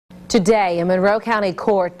Today in Monroe County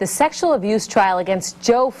Court, the sexual abuse trial against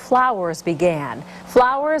Joe Flowers began.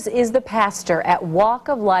 Flowers is the pastor at Walk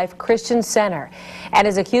of Life Christian Center and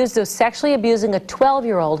is accused of sexually abusing a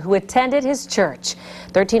 12-year-old who attended his church.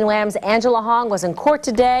 13 Wham's Angela Hong was in court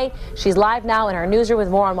today. She's live now in our newsroom with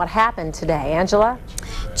more on what happened today. Angela?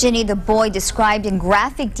 Ginny, the boy described in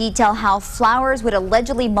graphic detail how Flowers would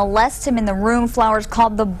allegedly molest him in the room Flowers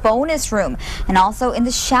called the bonus room and also in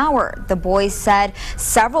the shower. The boys said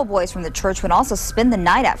several boys from the church would also spend the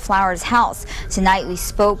night at Flowers' house. Tonight we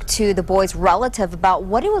spoke to the boy's relative about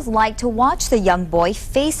what it was like to watch the young boy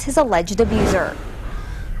face his alleged abuser.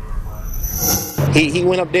 He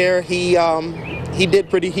went up there, he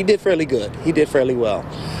did fairly good. He did fairly well,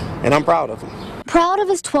 and I'm proud of him. Proud of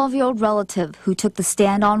his 12-year-old relative who took the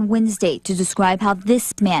stand on Wednesday to describe how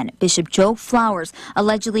this man, Bishop Joe Flowers,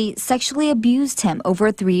 allegedly sexually abused him over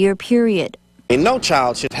a 3-year period. No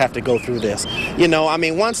child should have to go through this. You know, I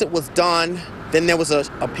mean, once it was done, then there was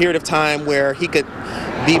a period of time where he could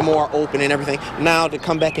be more open and everything. Now to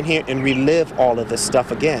come back in here and relive all of this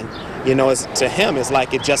stuff again, you know, to him it's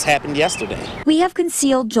like it just happened yesterday. We have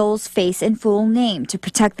concealed Joel's face and full name to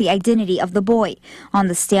protect the identity of the boy. On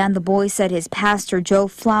the stand, the boy said his pastor, Joe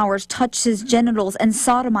Flowers, touched his genitals and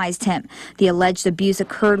sodomized him. The alleged abuse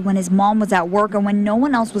occurred when his mom was at work and when no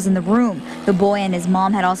one else was in the room. The boy and his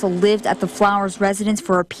mom had also lived at the Flowers residence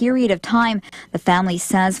for a period of time. The family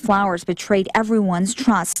says Flowers betrayed everyone's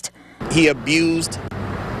trust. He abused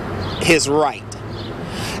his right.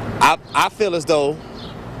 I feel as though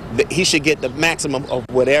that he should get the maximum of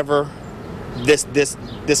whatever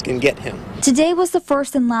this can get him. Today was the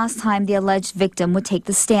first and last time the alleged victim would take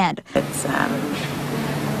the stand. It's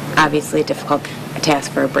obviously a difficult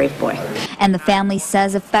task for a brave boy. And the family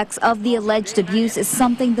says effects of the alleged abuse is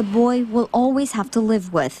something the boy will always have to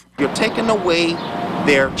live with. You're taking away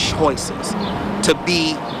their choices to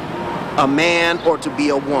be a man or to be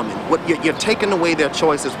a woman. You're taking away their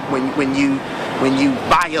choices when you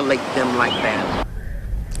violate them like that.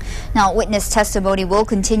 Now, witness testimony will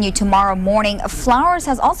continue tomorrow morning. Flowers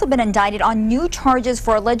has also been indicted on new charges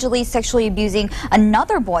for allegedly sexually abusing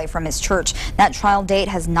another boy from his church. That trial date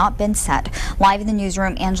has not been set. Live in the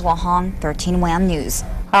newsroom, Angela Hong, 13 Wham News.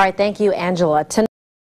 All right, thank you, Angela.